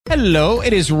Hello,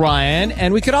 it is Ryan,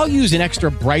 and we could all use an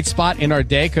extra bright spot in our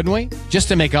day, couldn't we? Just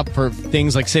to make up for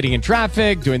things like sitting in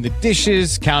traffic, doing the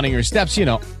dishes, counting your steps,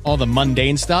 all the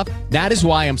mundane stuff. That is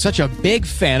why I'm such a big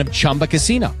fan of Chumba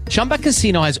Casino. Chumba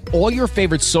Casino has all your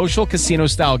favorite social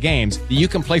casino-style games that you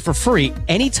can play for free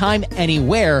anytime,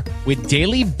 anywhere with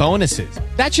daily bonuses.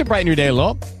 That should brighten your day a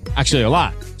little. Actually, a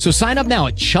lot. So sign up now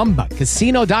at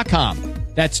ChumbaCasino.com.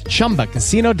 That's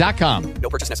ChumbaCasino.com. No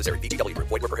purchase necessary. VGW Group.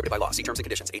 Void where prohibited by law. See terms and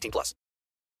conditions. 18+.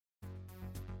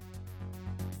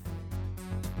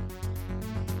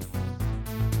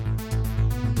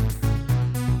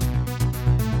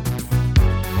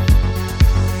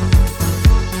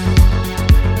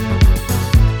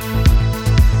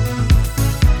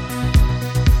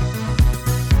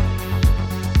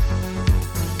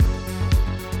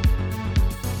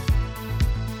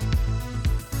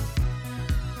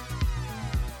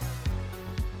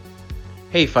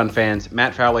 Hey fun fans,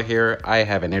 Matt Fowler here. I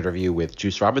have an interview with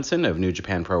Juice Robinson of New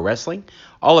Japan Pro Wrestling,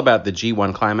 all about the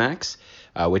G1 Climax,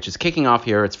 which is kicking off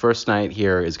here. Its first night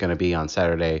here is going to be on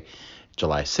Saturday,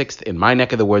 July 6th in my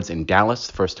neck of the woods in Dallas,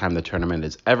 the first time the tournament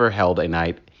has ever held a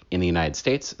night in the United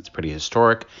States. It's pretty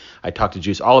historic. I talked to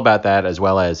Juice all about that, as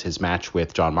well as his match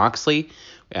with Jon Moxley.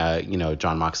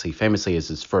 Jon Moxley famously is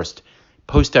his first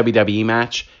post-WWE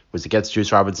match was against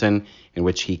Juice Robinson, in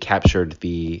which he captured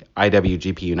the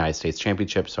IWGP United States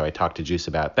Championship. So I talked to Juice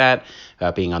about that,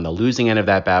 being on the losing end of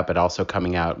that bout, but also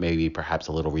coming out maybe perhaps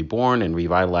a little reborn and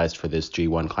revitalized for this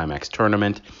G1 Climax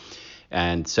tournament.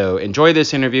 And so enjoy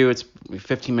this interview. It's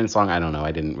 15 minutes long. I don't know.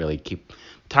 I didn't really keep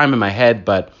time in my head,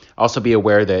 but also be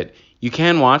aware that you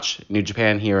can watch New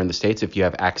Japan here in the States if you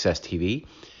have Access TV.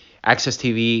 Access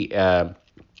TV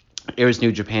airs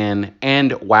New Japan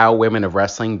and WoW Women of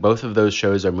Wrestling. Both of those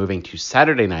shows are moving to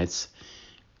Saturday nights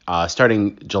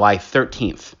starting July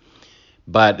 13th.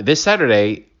 But this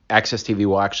Saturday, Access TV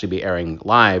will actually be airing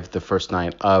live the first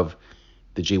night of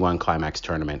the G1 Climax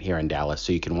tournament here in Dallas.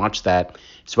 So you can watch that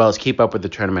as well as keep up with the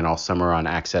tournament all summer on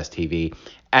Access TV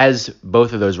as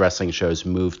both of those wrestling shows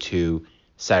move to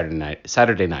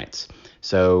Saturday nights.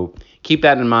 So keep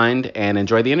that in mind and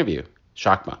enjoy the interview.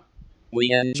 Shakma. We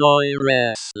enjoy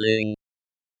wrestling.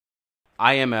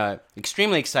 I am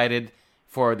extremely excited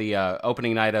for the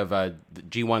opening night of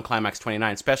G1 Climax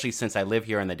 29, especially since I live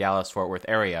here in the Dallas-Fort Worth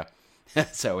area.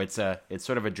 So it's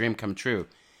sort of a dream come true.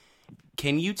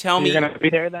 Can you tell me... You're going to be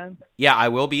there then? Yeah, I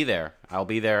will be there. I'll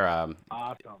be there.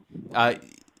 Awesome.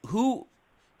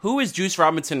 Who is Juice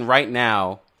Robinson right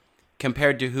now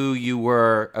compared to who you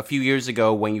were a few years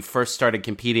ago when you first started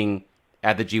competing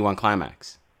at the G1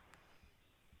 Climax?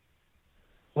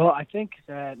 Well, I think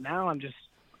that now I'm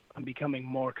becoming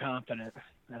more confident,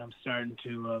 and I'm starting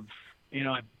to,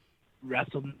 I've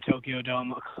wrestled in Tokyo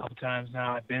Dome a couple times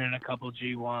now. I've been in a couple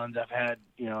G1s. I've had,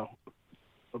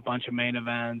 a bunch of main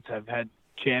events. I've had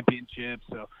championships.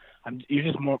 So you're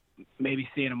just maybe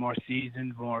seeing a more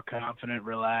seasoned, more confident,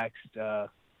 relaxed,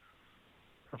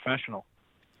 professional.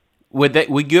 Would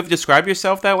you have described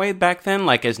yourself that way back then,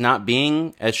 like as not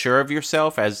being as sure of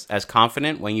yourself, as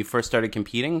confident when you first started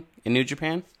competing in New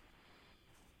Japan?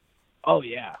 Oh,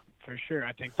 yeah, for sure.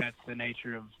 I think that's the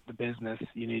nature of the business.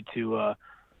 You need to,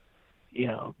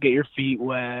 get your feet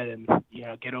wet and,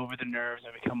 get over the nerves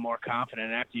and become more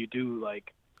confident. After you do,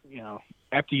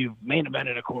 after you've main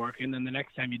evented a Cork, and then the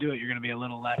next time you do it, you're going to be a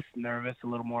little less nervous, a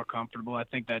little more comfortable. I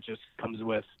think that just comes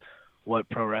with what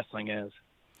pro wrestling is.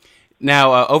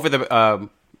 Now, over the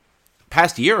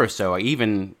past year or so,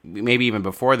 maybe even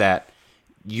before that,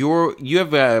 you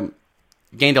have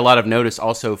gained a lot of notice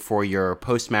also for your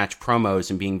post-match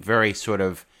promos and being very sort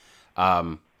of,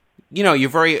 you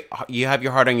have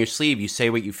your heart on your sleeve. You say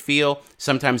what you feel.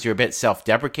 Sometimes you're a bit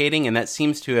self-deprecating, and that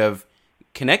seems to have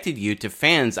connected you to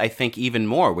fans, I think, even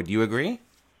more. Would you agree?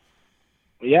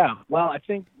 Yeah. Well, I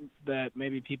think that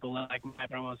maybe people like my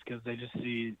promos because they just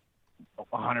see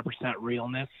 100%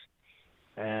 realness.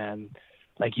 And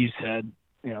like you said,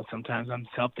 sometimes I'm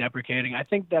self-deprecating. I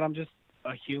think that I'm just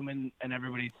a human and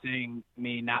everybody's seeing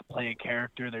me not play a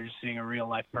character. They're just seeing a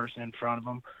real-life person in front of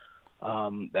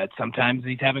them. That sometimes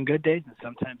he's having good days and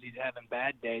sometimes he's having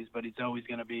bad days, but he's always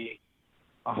going to be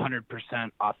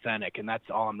 100% authentic, and that's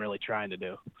all I'm really trying to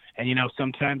do. And,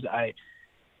 sometimes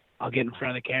I'll get in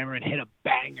front of the camera and hit a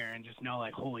banger and just know,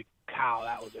 like, holy cow,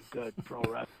 that was a good pro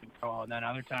wrestling promo. And then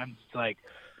other times it's like,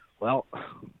 well,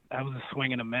 that was a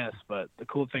swing and a miss. But the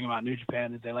cool thing about New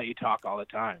Japan is they let you talk all the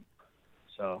time.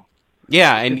 So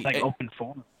yeah, it's and like open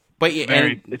forum. But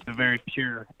it's a very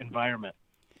pure environment.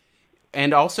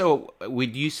 And also,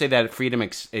 would you say that freedom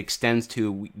extends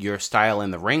to your style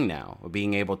in the ring now,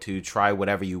 being able to try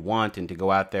whatever you want and to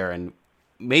go out there and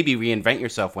maybe reinvent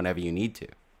yourself whenever you need to?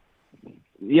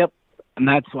 Yep, and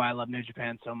that's why I love New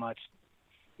Japan so much.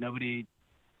 It's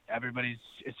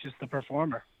just the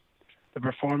performer. The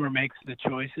performer makes the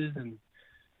choices,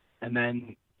 and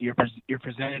then you're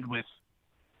presented with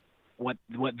what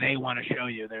they want to show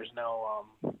you. There's no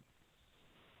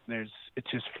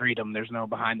it's just freedom. There's no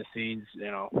behind the scenes,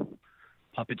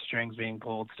 puppet strings being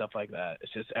pulled, stuff like that.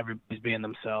 It's just everybody's being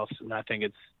themselves, and I think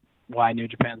it's why New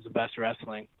Japan's the best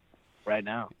wrestling right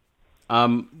now.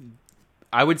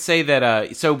 I would say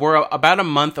that, so we're about a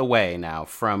month away now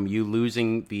from you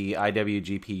losing the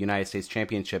IWGP United States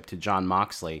Championship to Jon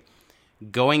Moxley.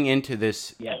 Going into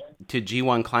this, to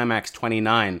G1 Climax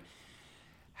 29,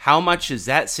 how much is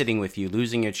that sitting with you,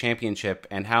 losing your championship,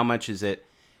 and how much does it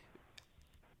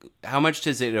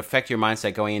affect your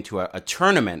mindset going into a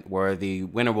tournament where the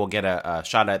winner will get a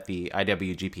shot at the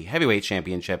IWGP Heavyweight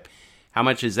Championship? How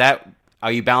much is that?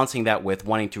 Are you balancing that with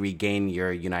wanting to regain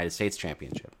your United States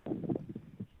Championship?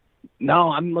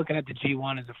 No, I'm looking at the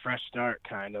G1 as a fresh start,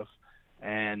 kind of.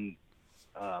 And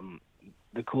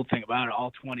the cool thing about it,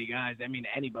 all 20 guys, I mean,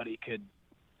 anybody could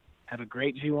have a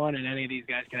great G1 and any of these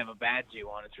guys can have a bad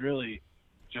G1. It's really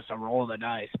just a roll of the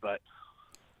dice. But,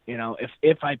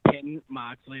 if I pin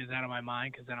Moxley, is that out of my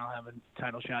mind? Because then I'll have a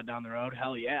title shot down the road.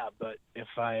 Hell yeah. But if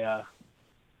I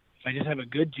just have a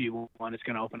good G1, it's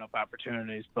going to open up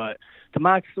opportunities. But the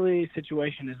Moxley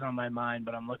situation is on my mind,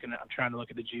 but I'm trying to look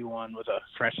at the G1 with a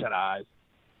fresh set of eyes.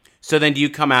 So then do you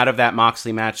come out of that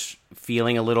Moxley match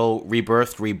feeling a little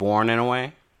rebirthed, reborn in a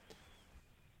way?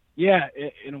 Yeah,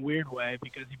 in a weird way,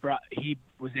 because he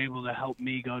was able to help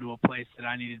me go to a place that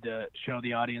I needed to show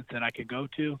the audience that I could go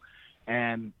to.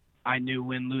 And I knew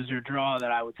win, lose, or draw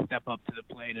that I would step up to the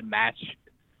plate and match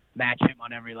him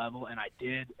on every level, and I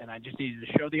did, and I just needed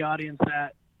to show the audience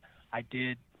that I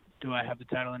did. Do I have the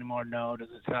title anymore? No. Does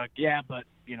it suck? Yeah, but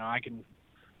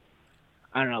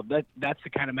I don't know. That's the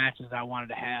kind of matches I wanted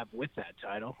to have with that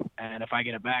title, and if I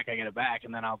get it back, I get it back,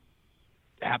 and then I'll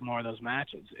have more of those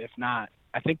matches. If not,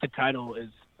 I think the title is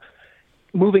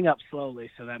moving up slowly,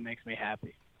 so that makes me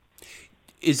happy.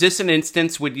 Is this an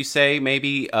instance, would you say,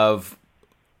 maybe of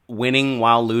winning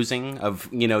while losing, of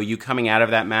you coming out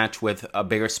of that match with a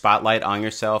bigger spotlight on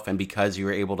yourself, and because you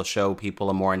were able to show people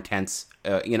a more intense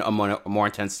a more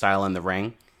intense style in the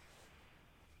ring?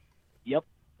 Yep,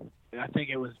 I think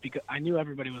it was because I knew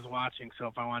everybody was watching, so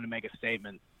if I wanted to make a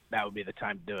statement, that would be the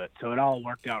time to do it. So it all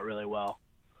worked out really well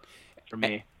for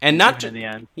me. And not just in the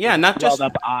end, not just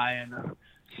swelled up eye and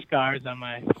scars on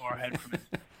my forehead from his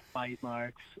bite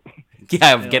marks.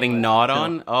 Yeah, of getting gnawed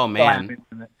on. Oh man.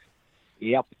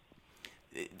 Yep.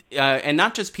 And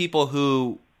not just people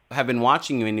who have been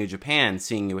watching you in New Japan,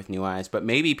 seeing you with new eyes, but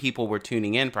maybe people were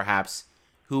tuning in, perhaps,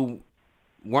 who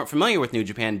weren't familiar with New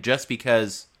Japan just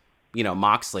because,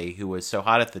 Moxley, who was so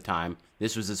hot at the time,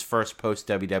 this was his first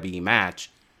post-WWE match.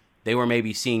 They were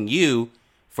maybe seeing you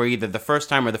for either the first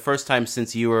time or the first time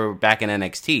since you were back in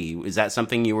NXT. Is that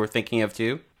something you were thinking of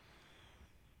too?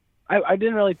 I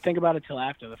didn't really think about it till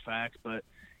after the fact, but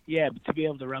yeah, to be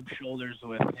able to rub shoulders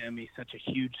with him, he's such a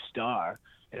huge star.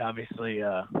 It obviously,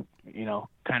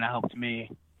 kind of helped me,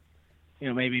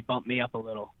 maybe bump me up a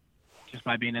little just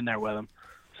by being in there with him.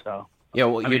 So, yeah,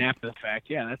 well, after the fact,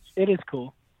 yeah, it is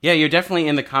cool. Yeah, you're definitely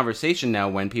in the conversation now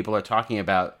when people are talking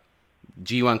about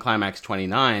G1 Climax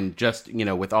 29, just,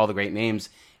 with all the great names.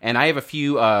 And I have a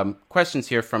few questions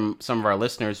here from some of our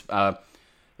listeners. The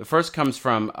first comes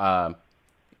from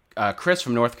Chris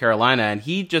from North Carolina, and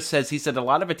he said a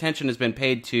lot of attention has been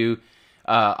paid to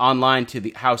online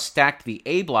to how stacked the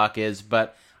A block is,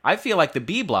 but I feel like the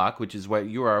B block, which is what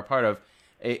you are a part of,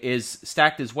 is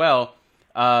stacked as well.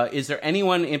 Is there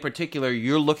anyone in particular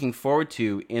you're looking forward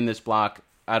to in this block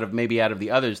out of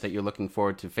the others that you're looking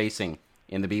forward to facing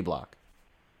in the B block?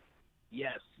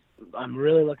 Yes, I'm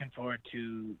really looking forward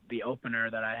to the opener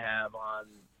that I have on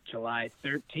July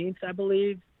 13th, I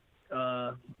believe.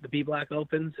 The B block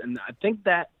opens, and I think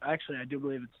that actually I do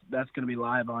believe that's going to be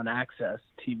live on Access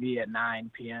TV at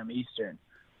 9 p.m. Eastern.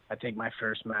 I think my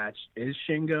first match is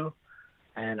Shingo,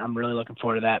 and I'm really looking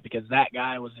forward to that because that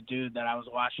guy was a dude that I was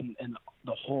watching in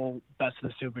the whole Best of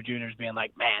the Super Juniors, being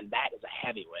like, man, that is a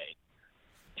heavyweight.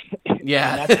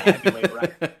 Yeah, that's a heavyweight,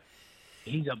 right?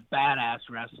 He's a badass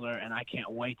wrestler, and I can't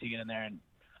wait to get in there. And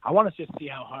I want to just see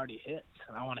how hard he hits,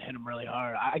 and I want to hit him really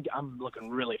hard. I'm looking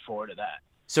really forward to that.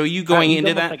 So are you going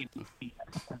into that? Like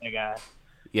a guy.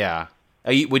 Yeah.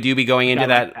 Would you be going into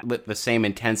that with the same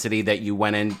intensity that you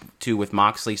went into with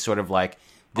Moxley, sort of like,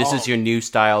 this is your new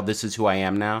style, this is who I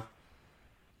am now?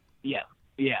 Yeah.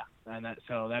 And that's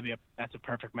a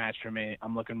perfect match for me.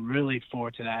 I'm looking really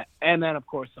forward to that. And then, of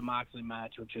course, the Moxley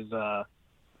match, which is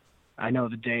I know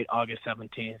the date, August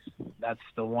 17th. That's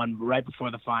the one right before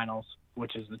the finals,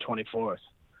 which is the 24th.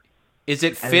 Is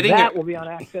it And fitting? that will be on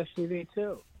Access TV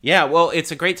too. Yeah, well,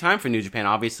 it's a great time for New Japan,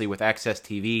 obviously, with Access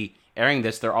TV airing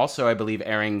this. They're also, I believe,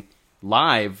 airing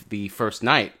live the first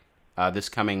night, this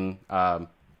coming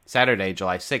Saturday,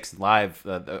 July 6th, live,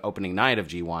 the opening night of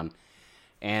G1.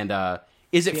 And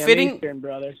is it 6 p.m. fitting? Eastern,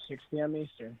 brother. 6 p.m.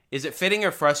 Eastern. Is it fitting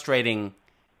or frustrating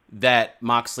that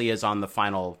Moxley is on the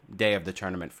final day of the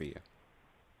tournament for you?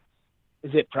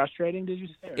 Is it frustrating, did you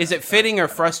say? Is it fitting or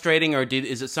frustrating, or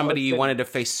is it somebody you wanted to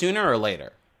face sooner or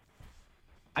later?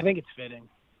 I think it's fitting.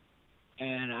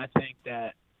 And I think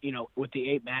that, with the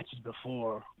 8 matches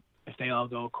before, if they all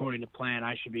go according to plan,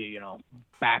 I should be,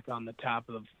 back on the top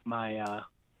of my,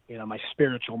 my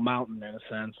spiritual mountain in a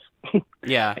sense.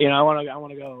 Yeah. I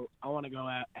want to go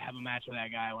have a match with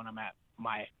that guy when I'm at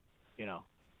my,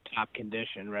 top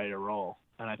condition, ready to roll.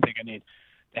 And I think I need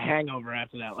the hangover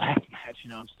after that last match.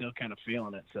 I'm still kind of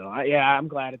feeling it. So I'm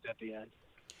glad it's at the end.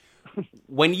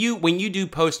 When you do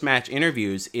post-match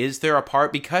interviews, is there a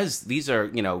part, because these are,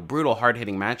 brutal,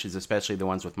 hard-hitting matches, especially the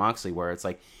ones with Moxley, where it's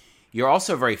like you're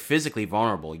also very physically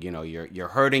vulnerable. You're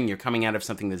hurting, you're coming out of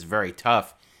something that's very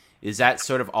tough. Is that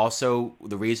sort of also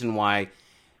the reason why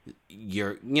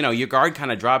your guard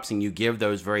kind of drops and you give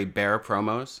those very bare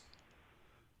promos?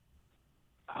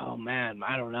 Oh man,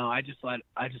 I don't know. I just let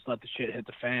the shit hit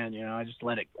the fan. I just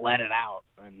let it out.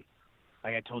 And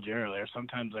like I told you earlier,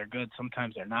 sometimes they're good,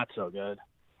 sometimes they're not so good.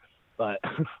 But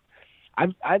I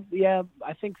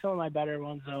think some of my better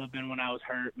ones though have been when I was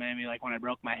hurt. Maybe like when I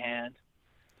broke my hand.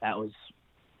 That was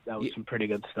some pretty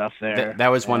good stuff there. That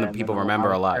was one that people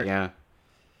remember a lot. Hurt. Yeah.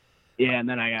 Yeah, and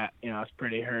then I got I was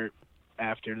pretty hurt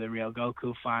after the Real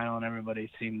Goku final, and everybody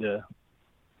seemed to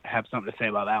have something to say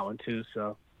about that one too.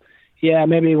 So. Yeah,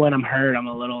 maybe when I'm hurt, I'm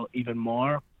a little even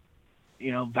more,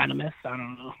 venomous. I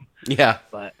don't know. Yeah.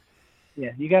 But,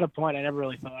 yeah, you got a point. I never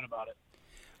really thought about it.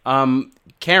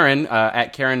 Karen,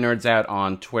 at Karen Nerds Out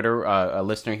on Twitter, a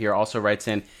listener here also writes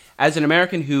in, as an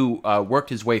American who worked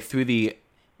his way through the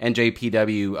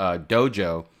NJPW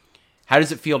dojo, how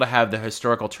does it feel to have the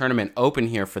historical tournament open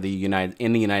here in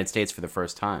the United States for the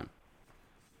first time?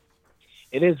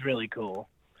 It is really cool.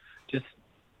 Just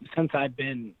since I've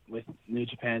been with New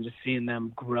Japan, just seeing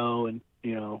them grow and,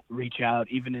 reach out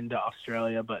even into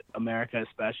Australia, but America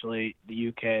especially, the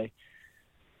UK,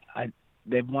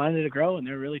 they've wanted to grow and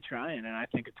they're really trying, and I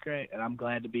think it's great. And I'm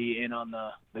glad to be in on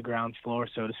the ground floor,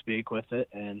 so to speak, with it.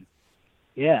 And,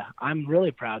 yeah, I'm really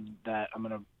proud that I'm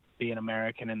going to be an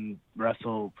American and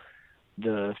wrestle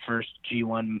the first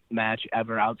G1 match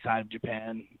ever outside of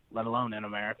Japan, let alone in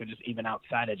America, just even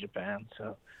outside of Japan.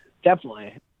 So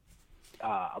definitely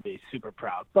I'll be super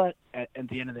proud. But at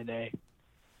the end of the day,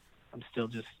 I'm still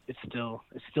it's still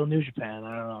New Japan.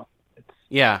 I don't know. It's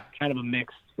kind of a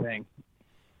mixed thing.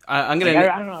 I'm gonna.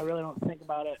 I don't know. I really don't think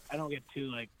about it. I don't get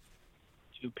too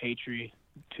patriotic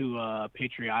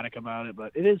about it,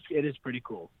 but it is pretty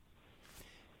cool.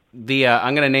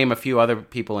 I'm gonna name a few other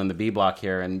people in the B block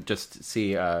here and just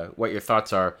see what your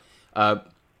thoughts are.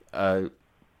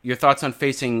 Your thoughts on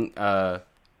facing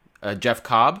Jeff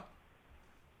Cobb?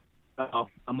 Oh,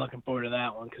 I'm looking forward to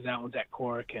that one because that one's at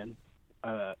Korakuen.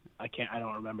 I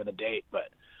don't remember the date, but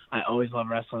I always love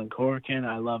wrestling in Korakuen.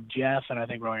 I love Jeff, and I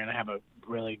think we're going to have a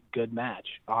really good match.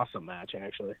 Awesome match,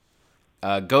 actually.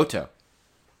 Goto.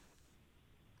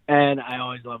 And I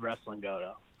always love wrestling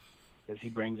Goto because he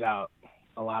brings out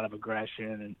a lot of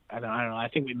aggression, and I don't know. I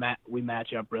think we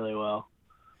match up really well.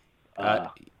 I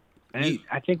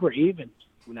think we're even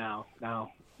now.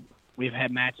 Now we've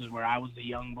had matches where I was the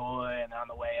young boy and on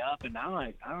the way up, and now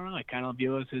I don't know. I kind of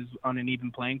view us as on an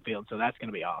even playing field, so that's going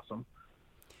to be awesome.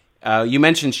 You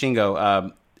mentioned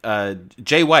Shingo.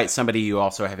 Jay White, somebody you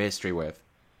also have history with.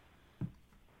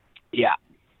 Yeah,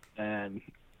 and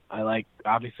I like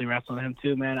obviously wrestling him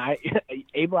too, man.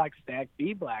 A block stacked,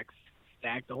 B block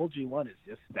stacked. The whole G1 is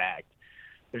just stacked.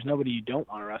 There's nobody you don't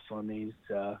want to wrestle in these.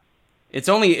 It's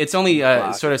only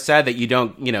sort of sad that you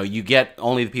don't, you get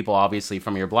only the people obviously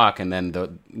from your block, and then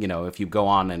if you go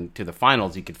on and to the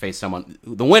finals, you could face the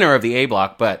winner of the A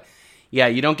block. But yeah,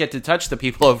 you don't get to touch the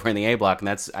people over in the A block,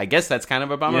 and I guess that's kind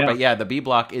of a bummer. Yeah. But yeah, the B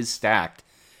block is stacked.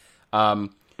 And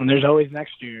there's always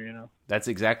next year, That's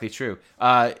exactly true.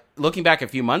 Looking back a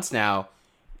few months now,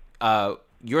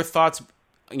 your thoughts,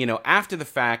 after the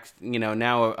fact,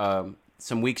 now.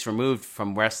 Some weeks removed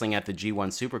from wrestling at the G1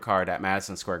 Supercard at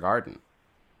Madison Square Garden.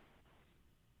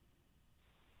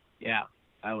 Yeah,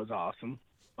 that was awesome.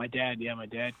 My dad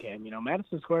came.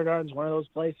 Madison Square Garden is one of those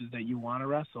places that you want to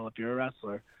wrestle if you're a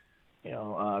wrestler.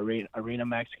 Arena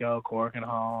Mexico, Korakuen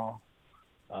Hall,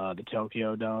 the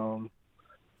Tokyo Dome.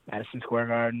 Madison Square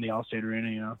Garden, the Allstate Arena.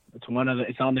 You know, it's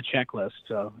on the checklist.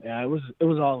 So yeah, it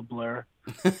was all a blur.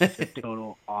 It's a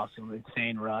total awesome,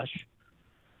 insane rush.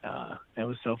 It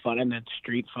was so fun, and then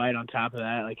street fight on top of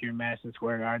that. Like you're in Madison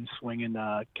Square Garden swinging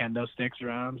kendo sticks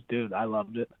around, dude. I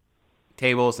loved it.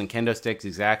 Tables and kendo sticks,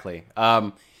 exactly.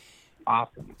 Awesome.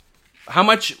 How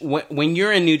much, when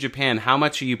you're in New Japan, how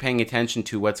much are you paying attention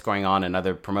to what's going on in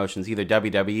other promotions, either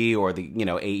WWE or the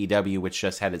AEW, which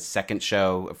just had its second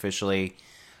show officially?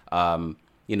 Ring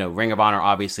of Honor,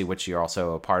 obviously, which you're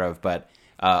also a part of. But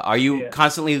are you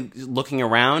constantly looking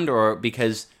around, or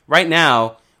because right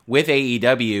now with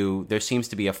AEW there seems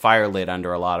to be a fire lit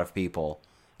under a lot of people,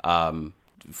 and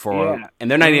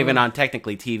they're not even on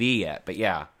technically TV yet. But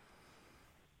yeah.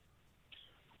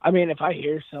 I mean, if I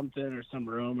hear something or some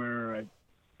rumor, or I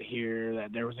hear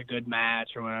that there was a good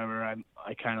match or whatever,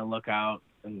 I kind of look out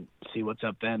and see what's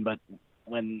up then. But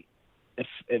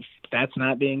if that's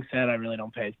not being said, I really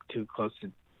don't pay too close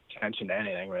attention to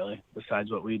anything really,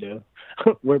 besides what we do.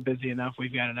 We're busy enough.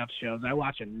 We've got enough shows. I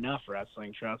watch enough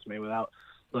wrestling, trust me, without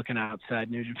looking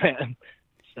outside New Japan.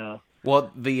 So,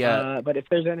 well, but if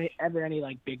there's ever any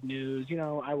like big news,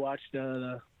 I watched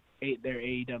their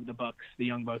AEW, the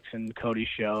Young Bucks and Cody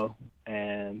show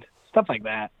and stuff like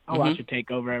that. I'll watch a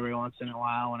takeover every once in a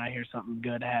while when I hear something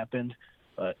good happened,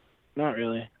 but not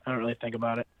really. I don't really think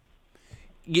about it.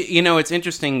 It's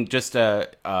interesting. Just the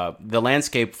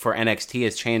landscape for NXT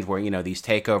has changed. Where these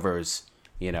takeovers,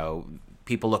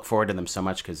 people look forward to them so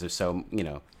much because they're so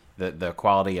the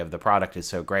quality of the product is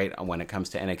so great when it comes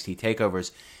to NXT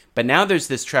takeovers. But now there's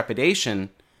this trepidation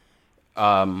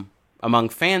among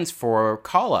fans for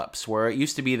call-ups, where it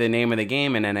used to be the name of the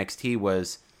game in NXT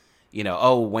was,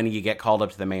 when do you get called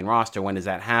up to the main roster? When does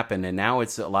that happen? And now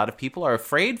it's a lot of people are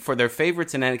afraid for their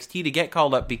favorites in NXT to get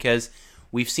called up because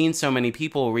we've seen so many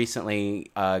people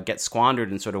recently get squandered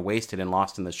and sort of wasted and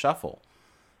lost in the shuffle.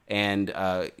 And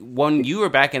when you were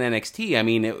back in NXT, I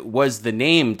mean, it was the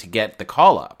name to get the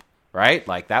call-up, right?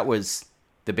 Like, that was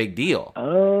the big deal.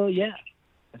 Oh, yeah.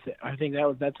 I think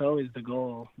that's always the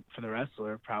goal for the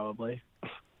wrestler, probably.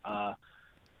 But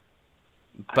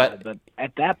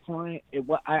at that point,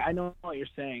 I know what you're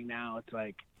saying now. It's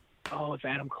like, oh, if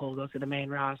Adam Cole goes to the main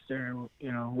roster,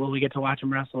 will we get to watch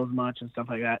him wrestle as much and stuff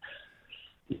like that?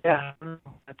 Yeah,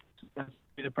 that's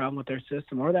the problem with their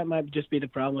system, or that might just be the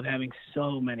problem with having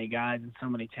so many guys and so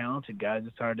many talented guys.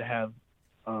 It's hard to have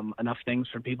enough things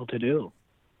for people to do.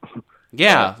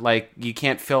 Yeah, like you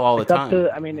can't fill all the time.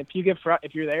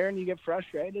 If you're there and you get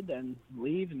frustrated, then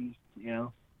leave and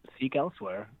seek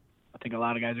elsewhere. I think a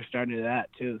lot of guys are starting to do that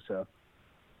too. So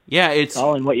yeah, it's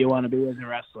all in what you want to be as a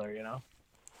wrestler,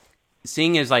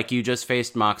 Seeing as like you just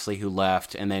faced Moxley, who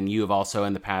left, and then you have also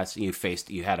in the past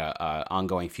you had a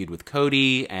ongoing feud with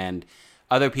Cody and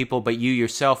other people, but you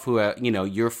yourself, who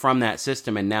you're from that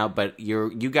system, and now, but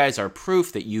you guys are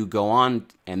proof that you go on,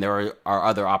 and there are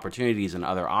other opportunities and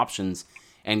other options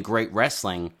and great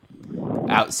wrestling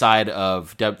outside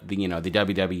of the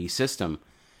WWE system.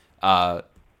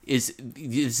 Is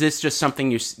this just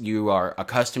something you are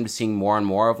accustomed to seeing more and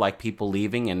more of, like people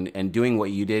leaving and doing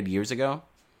what you did years ago?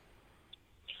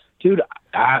 Dude,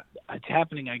 it's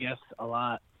happening, I guess, a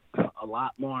lot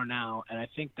more now, and I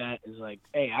think that is like,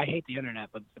 hey, I hate the internet,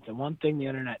 but the one thing the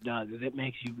internet does is it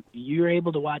makes you're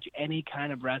able to watch any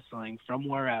kind of wrestling from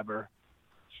wherever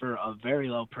for a very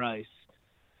low price,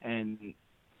 and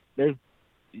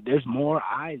there's more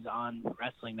eyes on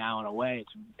wrestling now in a way.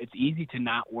 It's easy to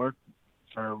not work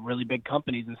for really big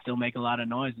companies and still make a lot of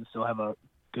noise and still have a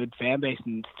good fan base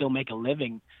and still make a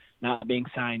living not being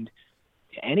signed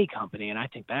to any company, and I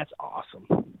think that's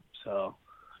awesome. So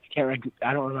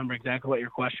I don't remember exactly what your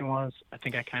question was. I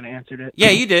think I kind of answered it.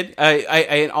 Yeah, you did.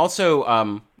 I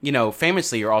also,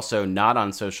 famously, you're also not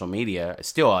on social media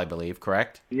still, I believe,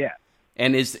 correct? Yeah.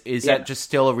 And is that just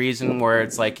still a reason where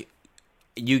it's like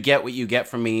you get what you get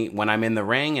from me when I'm in the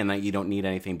ring and that you don't need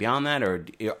anything beyond that, or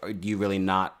do you really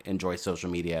not enjoy social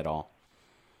media at all?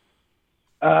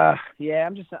 Yeah,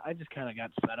 I just kind of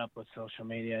got fed up with social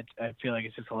media. I feel like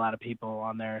it's just a lot of people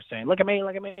on there saying, look at me,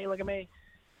 look at me, look at me.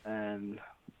 And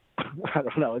I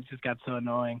don't know, it just got so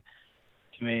annoying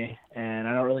to me, and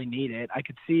I don't really need it. I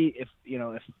could see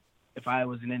if I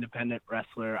was an independent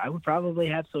wrestler, I would probably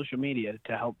have social media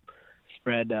to help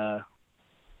spread, to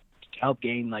help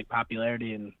gain like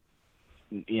popularity and,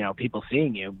 people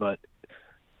seeing you. But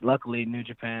luckily New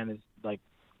Japan is like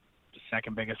the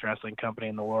second biggest wrestling company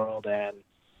in the world, and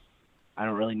I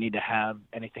don't really need to have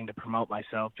anything to promote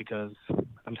myself because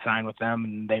I'm signed with them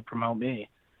and they promote me.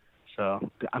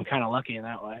 So I'm kind of lucky in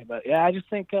that way. But yeah, I just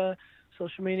think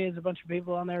social media is a bunch of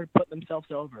people on there putting themselves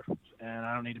over, and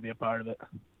I don't need to be a part of it.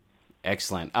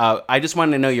 Excellent. I just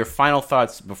wanted to know your final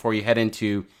thoughts before you head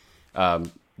into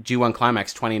G1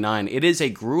 Climax 29. It is a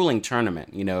grueling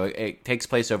tournament. You know, it takes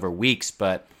place over weeks,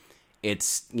 but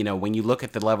it's, you know, when you look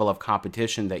at the level of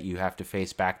competition that you have to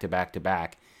face back to back to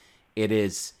back, it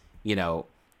is, you know,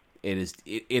 it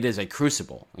is a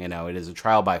crucible. You know, it is a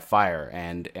trial by fire.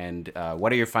 And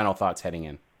what are your final thoughts heading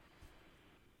in?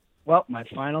 Well, my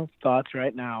final thoughts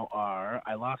right now are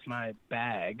I lost my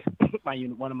bag,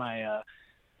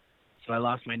 so I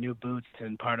lost my new boots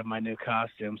and part of my new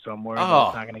costume, so I'm worried that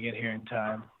it's not going to get here in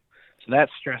time. So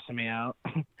that's stressing me out.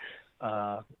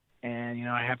 And, you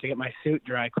know, I have to get my suit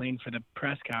dry cleaned for the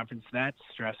press conference. That's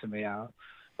stressing me out.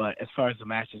 But as far as the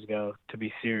matches go, to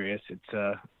be serious,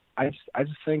 it's I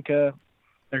just think they're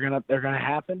gonna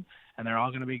happen, and they're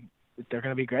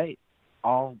gonna be great.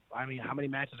 How many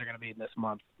matches are gonna be in this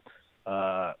month?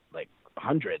 Like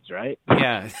hundreds, right?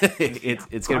 Yeah,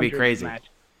 it's gonna be crazy. It's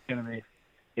gonna be,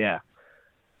 yeah.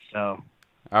 So.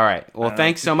 All right. Well,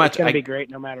 thanks so much. It's gonna be great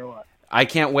no matter what. I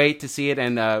can't wait to see it,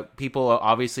 and people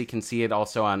obviously can see it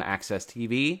also on Access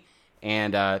TV.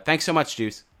 And thanks so much,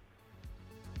 Juice.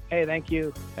 Hey, thank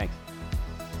you. Thanks.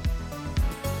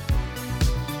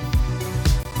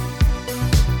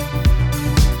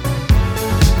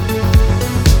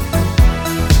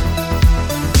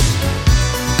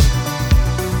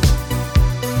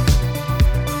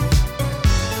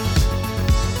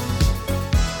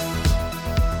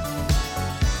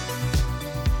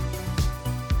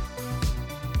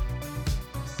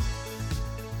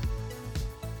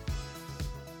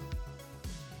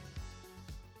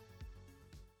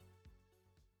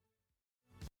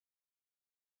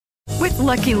 With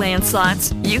Lucky Land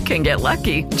Slots, you can get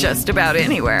lucky just about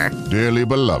anywhere. Dearly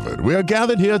beloved, we are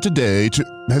gathered here today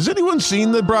to... Has anyone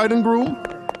seen the bride and groom?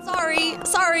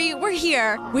 Sorry, we're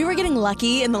here. We were getting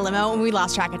lucky in the limo and we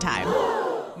lost track of time.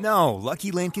 No,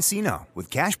 Lucky Land Casino, with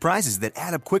cash prizes that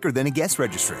add up quicker than a guest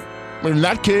registry. In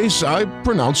that case, I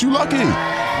pronounce you lucky.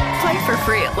 Play for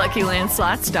free at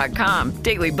LuckyLandSlots.com.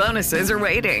 Daily bonuses are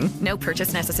waiting. No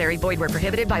purchase necessary. Void where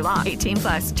prohibited by law.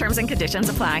 18+. Terms and conditions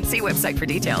apply. See website for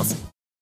details.